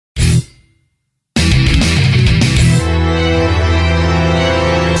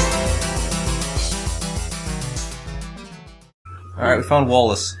we found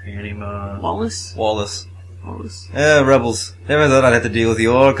Wallace. Wallace? Wallace. Wallace. Rebels. Never thought I'd have to deal with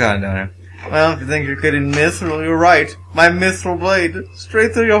your kind down here. Well, if you think you're kidding Mythril, you're right. My Mythril blade,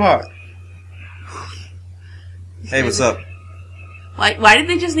 straight through your heart. Hey, what's up? Why did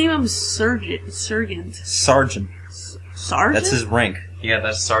they just name him Sergeant? Sergeant. Sergeant? That's his rank. Yeah,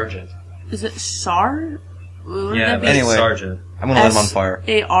 that's Sergeant. Is it Sar? Yeah, that anyway, Sergeant. I'm gonna let him on fire.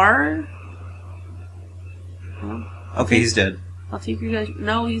 S-A-R? Okay, he's dead. I'll take your guys.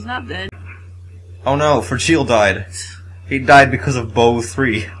 No, he's not dead. Oh no, Fragile died. He died because of Bow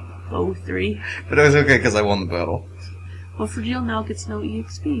 3. Bow 3? But it was okay because I won the battle. Well, Fragile now gets no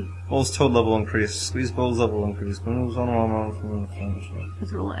EXP. Bow's toad level increase. Squeeze Bow's level increase. Hey,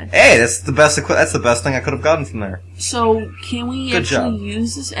 that's the best. That's the best thing I could have gotten from there. So, can we actually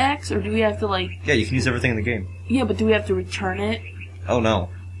use this axe, or do we have to like? Yeah, you can use everything in the game. Yeah, but do we have to return it? Oh no.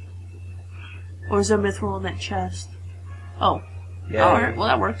 Or is there Mythril in that chest? Oh. Yeah. Alright, well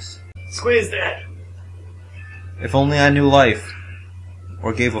that works. Squeeze that! If only I knew life.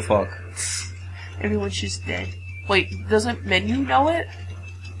 Or gave a fuck. Everyone's just dead. Wait, doesn't Menu know it?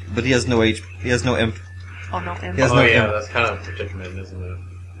 But he has no H. He has no imp. Oh, no imp. He has no yeah, imp. that's kind of a predicament, isn't it?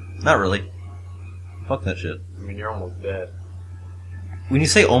 Not really. Fuck that shit. I mean, you're almost dead. When you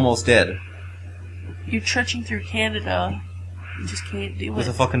say almost dead, You're trudging through Canada. You just can't do with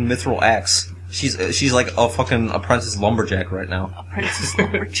it. a fucking Mythril axe. She's like a fucking apprentice lumberjack right now. Apprentice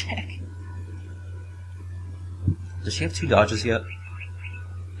Lumberjack. Does she have 2 dodges yet?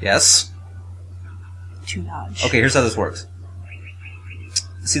 Yes. 2 dodge. Okay, here's how this works.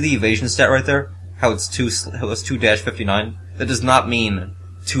 See the evasion stat right there? How it's 2-59? That does not mean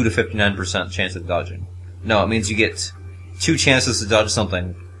 2 to 59% chance of dodging. No, it means you get 2 chances to dodge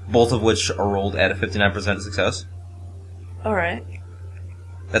something, both of which are rolled at a 59% success. Alright.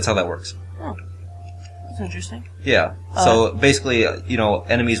 That's how that works. Oh. That's interesting. Yeah. So basically,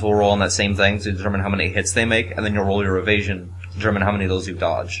 enemies will roll on that same thing to determine how many hits they make, and then you'll roll your evasion to determine how many of those you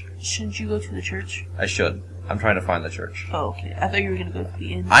dodge. Shouldn't you go to the church? I should. I'm trying to find the church. Oh, okay. I thought you were gonna go to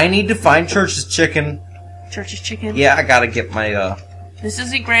the inn. I need to find Church's chicken. Church's chicken? Yeah, I gotta get my, This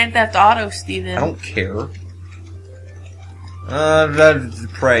isn't Grand Theft Auto, Steven. I don't care.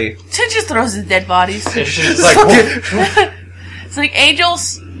 Pray. It just throws the dead bodies. It's just like, It's like,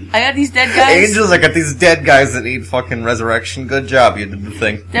 angels, I got these dead guys. Angels, I got these dead guys that need fucking resurrection. Good job, you did the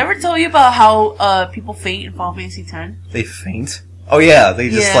thing. Did I ever tell you about how people faint in Final Fantasy X? They faint? Oh yeah, they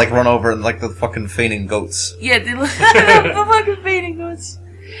just like run over and like the fucking fainting goats. Yeah, the fucking fainting goats.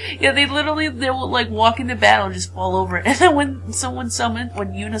 Yeah, they will like walk into battle and just fall over. And then when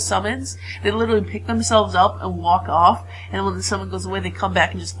Yuna summons, they literally pick themselves up and walk off. And when the summon goes away, they come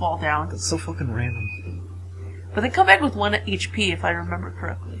back and just fall down. That's so fucking random. But they come back with 1 HP, if I remember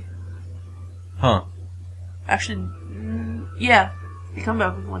correctly. Huh. Actually, yeah. They come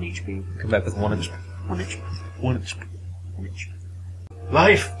back with 1 HP. Come back with 1 inch. 1 inch. 1 inch. 1 inch.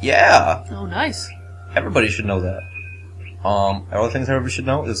 life! Yeah! Oh, nice. Everybody should know that. Other things everybody should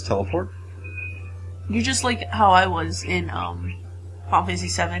know is teleport. You're just like how I was in, Final Fantasy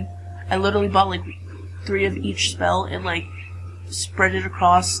VII. I literally bought like 3 of each spell and like spread it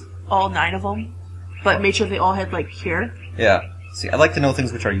across all 9 of them. But made sure they all had like cure. Yeah. See, I like to know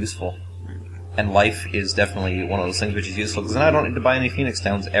things which are useful. And life is definitely one of those things which is useful, because then I don't need to buy any Phoenix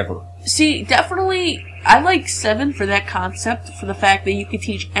Downs ever. See, definitely, I like 7 for that concept, for the fact that you could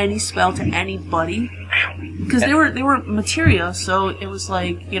teach any spell to anybody. Because they were materia, so it was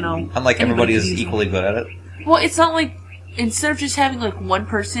like, Unlike everybody is equally good at it. Well, it's not like, instead of just having like one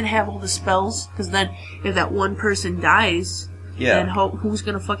person have all the spells, because then if that one person dies, then who's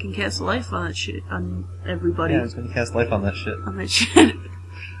gonna fucking cast life on that shit, on everybody? Yeah, who's gonna cast life on that shit? On that shit.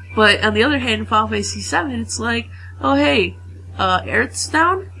 But on the other hand, in Final Fantasy VII, it's like, oh hey, Aerith's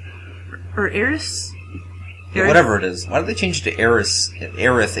down? Or Aerith? Yeah, whatever it is. Why did they change it to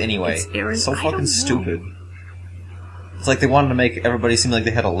Aerith anyway? It's Aerith. So fucking stupid. It's like they wanted to make everybody seem like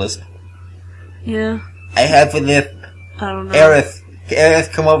they had a lisp. Yeah. I have a lisp. I don't know.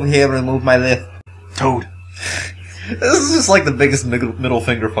 Aerith, come over here and remove my lisp. Toad. This is just like the biggest middle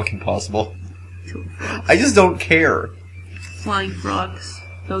finger fucking possible. I just don't care. Flying frogs.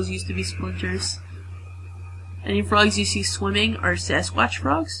 Those used to be splinters. Any frogs you see swimming are Sasquatch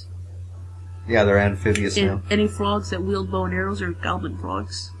frogs. Yeah, they're amphibious now. Any frogs that wield bow and arrows are goblin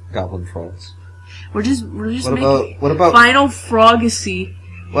frogs. Goblin frogs. We're just making what about Final Frogacy.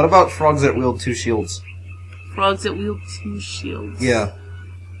 What about frogs that wield 2 shields? Frogs that wield 2 shields. Yeah.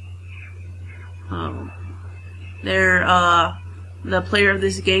 They're the player of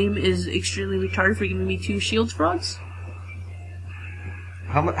this game is extremely retarded for giving me 2 shields frogs.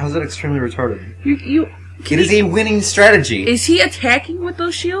 How's that extremely retarded? It is a winning strategy. Is he attacking with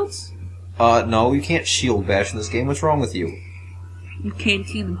those shields? No, you can't shield bash in this game. What's wrong with you? You can't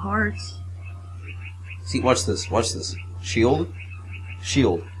Kingdom Hearts. See, watch this. Watch this. Shield.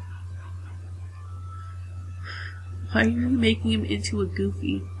 Shield. Why are you making him into a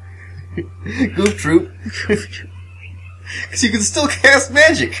Goofy? Goof Troop. Because you can still cast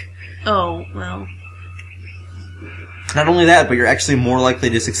magic. Oh, well. Not only that, but you're actually more likely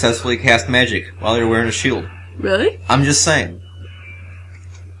to successfully cast magic while you're wearing a shield. Really? I'm just saying.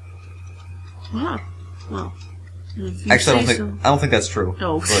 Wow. Well. if you Actually, say I don't think that's true.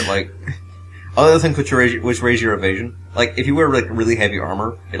 Oh. But like, other things which raise your evasion. Like, if you wear like really heavy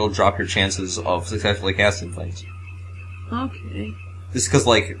armor, it'll drop your chances of successfully casting things. Okay. Just because,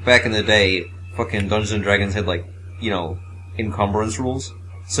 like, back in the day, fucking Dungeons and Dragons had like, encumbrance rules.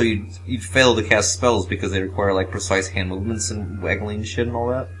 So you'd fail to cast spells because they require like precise hand movements and waggling shit and all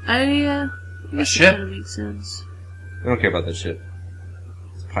that. I guess ship? that kind of makes sense. We don't care about that shit.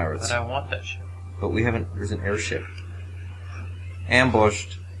 It's pirates. But I want that shit. But we haven't. There's an airship.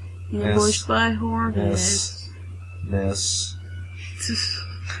 Ambushed. Ambushed by hornets. Miss.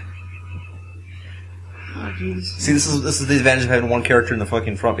 Oh, jeez. See, this is the advantage of having one character in the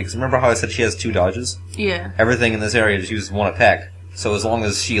fucking front, because remember how I said she has 2 dodges? Yeah. Everything in this area just uses 1 attack. So as long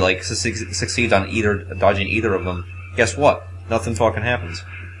as she, like, succeeds on dodging either of them, guess what? Nothing fucking happens.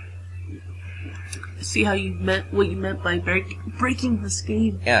 See how you meant what you meant by breaking this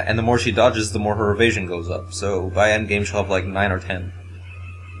game. Yeah, and the more she dodges, the more her evasion goes up. So by endgame, she'll have like 9 or 10.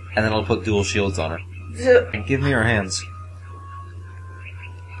 And then I'll put dual shields on her. And give me her hands.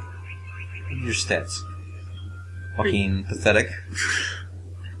 Give me your stats. Fucking pathetic.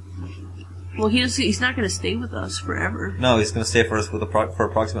 Well, he's not going to stay with us forever. No, he's going to stay for us for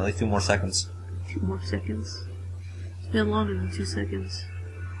approximately 2 more seconds. 2 more seconds. It's been longer than 2 seconds.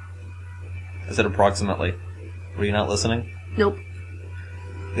 I said approximately. Were you not listening? Nope.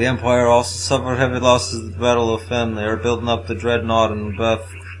 The Empire also suffered heavy losses at the Battle of Fenn. They are building up the Dreadnought and Beth.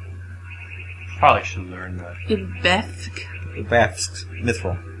 Probably should learn that. In Beth.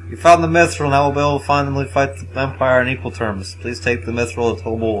 Mythril. You found the Mythril, now we'll be able to finally fight the Empire on equal terms. Please take the Mythril to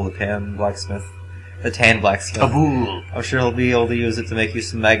Tobul, the tan blacksmith. Kabul! I'm sure he'll be able to use it to make you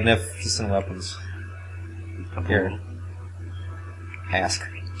some magnificent weapons. Kabul. Here. Ask.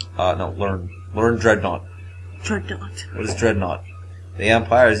 No, learn. Learn Dreadnought. Dreadnought. What is Dreadnought? The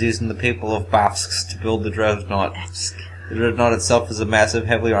Empire is using the people of Bafsk to build the Dreadnought. The Dreadnought itself is a massive,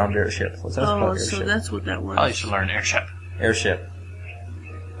 heavily armed airship. What's that about airship? So that's what that was. Probably should learn airship. Airship.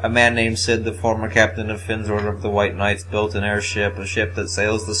 A man named Sid, the former captain of Finn's Order of the White Knights, built an airship, a ship that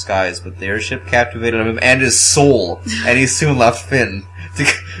sails the skies, but the airship captivated him and his soul, and he soon left Finn.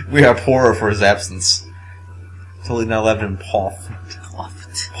 We are poorer for his absence. Till he now lived in Poft.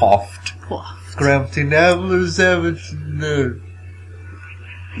 Grumpy never savage.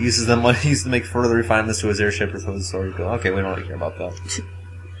 He uses the money to make further refinements to his airship or so the story goes. Okay, we don't really care about that.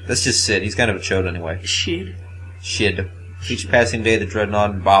 That's just Sid. He's kind of a chode anyway. Shid. Each passing day, the Dreadnought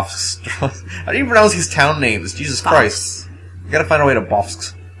and Bofsk. How do you pronounce these town names? Jesus Christ. We gotta find a way to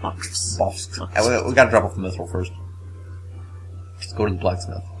Bofsk. Bofsk. We gotta drop off the Mythril first. Let's go to the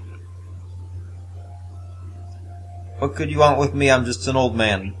blacksmith. What could you want with me? I'm just an old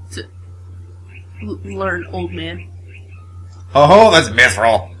man. Learn, old man. Oh, that's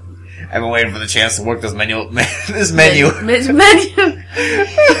Mythril. I've been waiting for the chance to work this menu. This menu.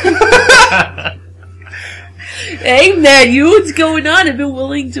 Hey, menu, what's going on? I've been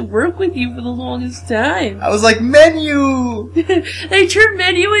willing to work with you for the longest time. I was like, menu! They turned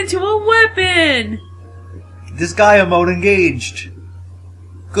menu into a weapon! This guy mode engaged.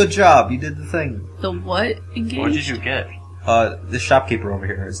 Good job, you did the thing. The what engaged? What did you get? The shopkeeper over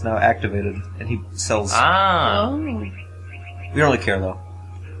here is now activated, and he sells... Oh. We don't really care, though.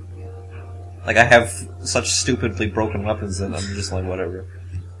 Like, I have such stupidly broken weapons that I'm just like, whatever.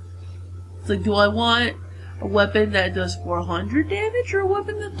 It's like, do I want a weapon that does 400 damage, or a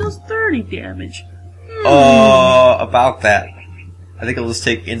weapon that does 30 damage? About that. I think it'll just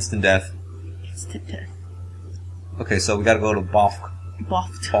take instant death. Instant death. Okay, so we gotta go to Boft.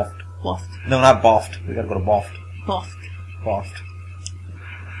 Boft. No, not Boft. We gotta go to Boft. Boft.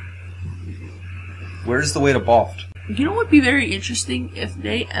 Where's the way to Boft? You know what would be very interesting if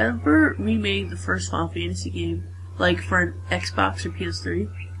they ever remade the first Final Fantasy game, like for an Xbox or PS3?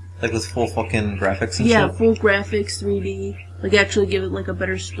 Like with full fucking graphics and shit? Yeah, full graphics, 3D. Like actually give it like a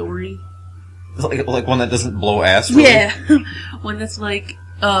better story. Like one that doesn't blow ass, really? Yeah. One that's like,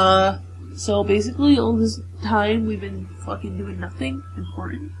 so basically all this time we've been fucking doing nothing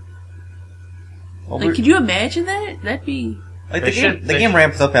important. Well, like, could you imagine that? That'd be... Like, the game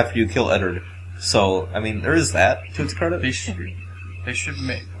ramps up after you kill Eddard. So, I mean, there is that, to its credit. They should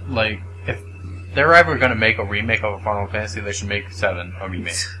make, like, if they're ever going to make a remake of a Final Fantasy, they should make 7 a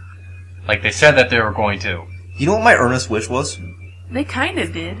remake. Like, they said that they were going to. You know what my earnest wish was? They kind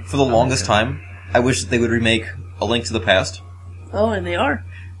of did. For the longest time, I wish that they would remake A Link to the Past. Oh, and they are.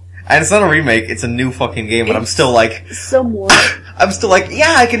 And it's not a remake, it's a new fucking game, but I'm still like... Somewhat. I'm still like,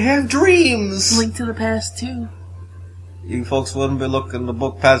 yeah, I can have dreams! Link to the Past, too. You folks wouldn't be looking to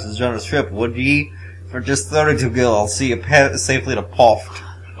book passage on a ship, would ye? For just 32 gil, I'll see you safely to Poft.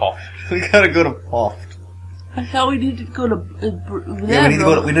 Poft. We gotta go to Poft. I thought we needed to go to... Yeah,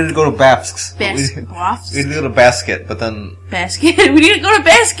 we need to go to Bafsk's. We need to go to Basket, but then... Basket? We need to go to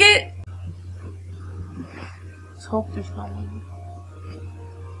Basket! Let's hope there's no one.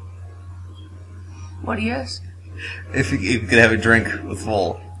 What do you ask? If you could have a drink with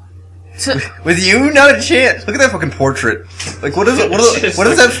Vol. So, With you? Not a chance! Look at that fucking portrait. Like, what is it? What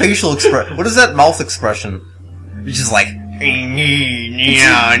is that facial expression? What is that mouth expression? It's just like... No,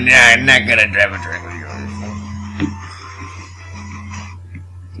 I'm not gonna have a drink with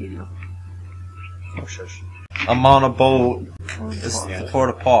you. you know. Oh, shush. I'm on a boat. It's the port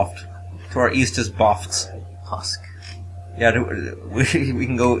of Poft. To our east is Bofts. Husk. Yeah, we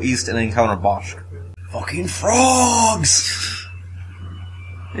can go east and encounter Bosch. Fucking frogs!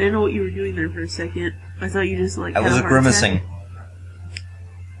 I didn't know what you were doing there for a second. I thought you just like. I had was a heart attack. grimacing.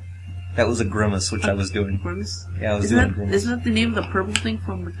 That was a grimace, which I was doing. Grimace? Yeah, I was Isn't doing that, a grimace. Isn't that the name of the purple thing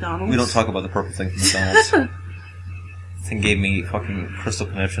from McDonald's? We don't talk about the purple thing from McDonald's. That thing gave me fucking crystal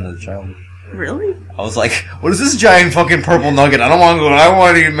connection as a child. Really? I was like, what is this giant fucking purple nugget? I don't want to go. I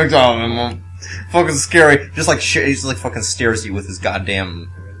want to eat McDonald's. Mom. Fucking scary. Just like he just like fucking stares at you with his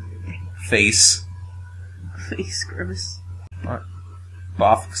goddamn face. Face grimace. Alright.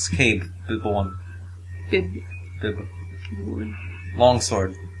 Bof's Cape, Bib 1. Bib. Bib.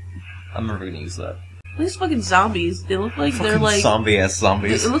 Longsword. I'm never gonna use that. These fucking zombies, they look like they're Fucking like... zombie-ass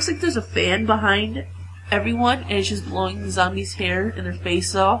zombies. It looks like there's a fan behind everyone, and it's just blowing the zombies' hair and their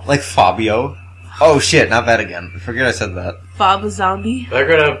face off. Like Fabio. Oh shit, not that again. I forget I said that. Fab a zombie. They're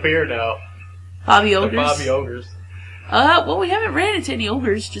gonna appear now. Bobby The Ogres. Bobby Ogres. Well, we haven't ran into any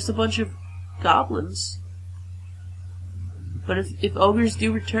ogres, just a bunch of goblins. But if ogres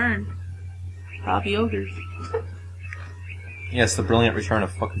do return, Bobby Ogres. Yes, the brilliant return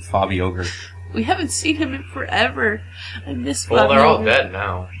of fucking Fabio Ogre. We haven't seen him in forever. I miss Well, Bobby they're all Ogre. dead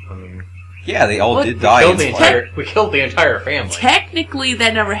now. I mean, Yeah, they all What? did die. we killed the entire family. Technically,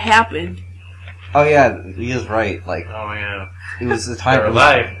 that never happened. Oh yeah, he is right. Like, Oh, yeah. it was a time. They're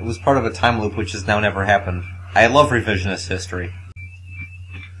alive. It was part of a time loop which has now never happened. I love revisionist history.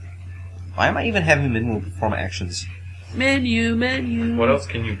 Why am I even having Minwu perform actions? Menu. What else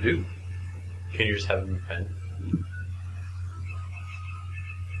can you do? Can you just have them defend?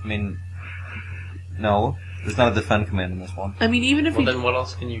 I mean, no, there's not a defend command in this one. I mean, even if Well, then what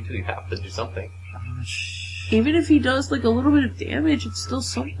else can you do? You have to do something. he does like a little bit of damage, it's still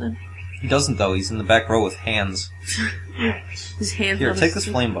something. He doesn't though. He's in the back row with hands. His hands. Here, on take his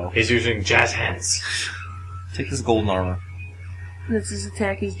this flame bow. He's using jazz hands. Take this golden armor. That's his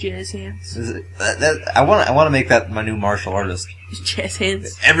attack. His jazz hands. I want to make that my new martial artist. His jazz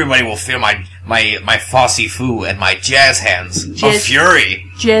hands. Everybody will feel my Fossy Fu and my jazz hands of Jazz- fury.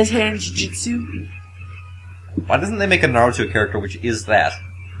 Jazz hands jutsu. Why doesn't they make a Naruto character which is that?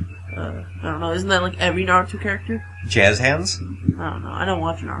 I don't know. Isn't that like every Naruto character? Jazz hands? I don't know. I don't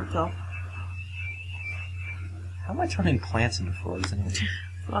watch Naruto. How am I turning plants into frogs anyway?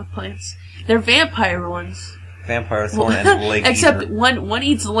 Frog plants. They're vampire ones. Vampire thorn and leg Except eater. one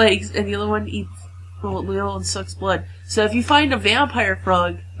eats legs and the other one eats. Well, the other one sucks blood. So if you find a vampire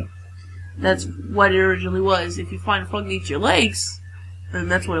frog, that's what it originally was. If you find a frog that eats your legs, then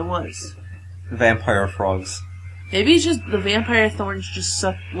that's what it was. Vampire frogs. Maybe it's just the vampire thorns just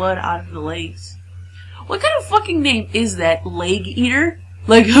suck blood out of the legs. What kind of fucking name is that? Leg eater?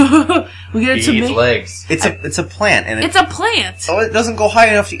 Like, we got He to eats make. legs. It's a plant and It's a plant. oh, it doesn't go high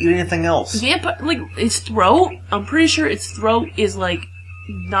enough to eat anything else. Vampire, like its throat. I'm pretty sure its throat is like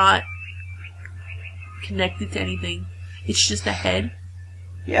not connected to anything. It's just a head.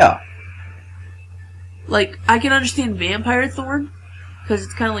 Yeah. Like I can understand vampire thorn because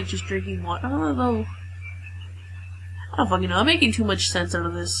it's kind of like just drinking water. I don't know. I don't fucking know. I'm making too much sense out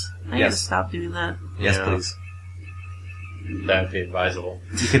of this. I gotta Yes. stop doing that. Yes, Yeah. please. That'd be advisable.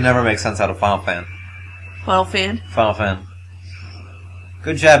 You can never make sense out of Final Fan. Final fan Final Fan.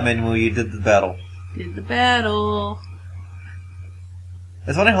 Good job, Minwu. You did the battle. did the battle.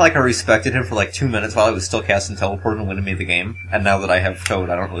 It's funny how like I respected him for like 2 minutes while I was still casting teleport and winning me the game, and now that I have Toad,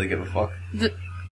 I don't really give a fuck.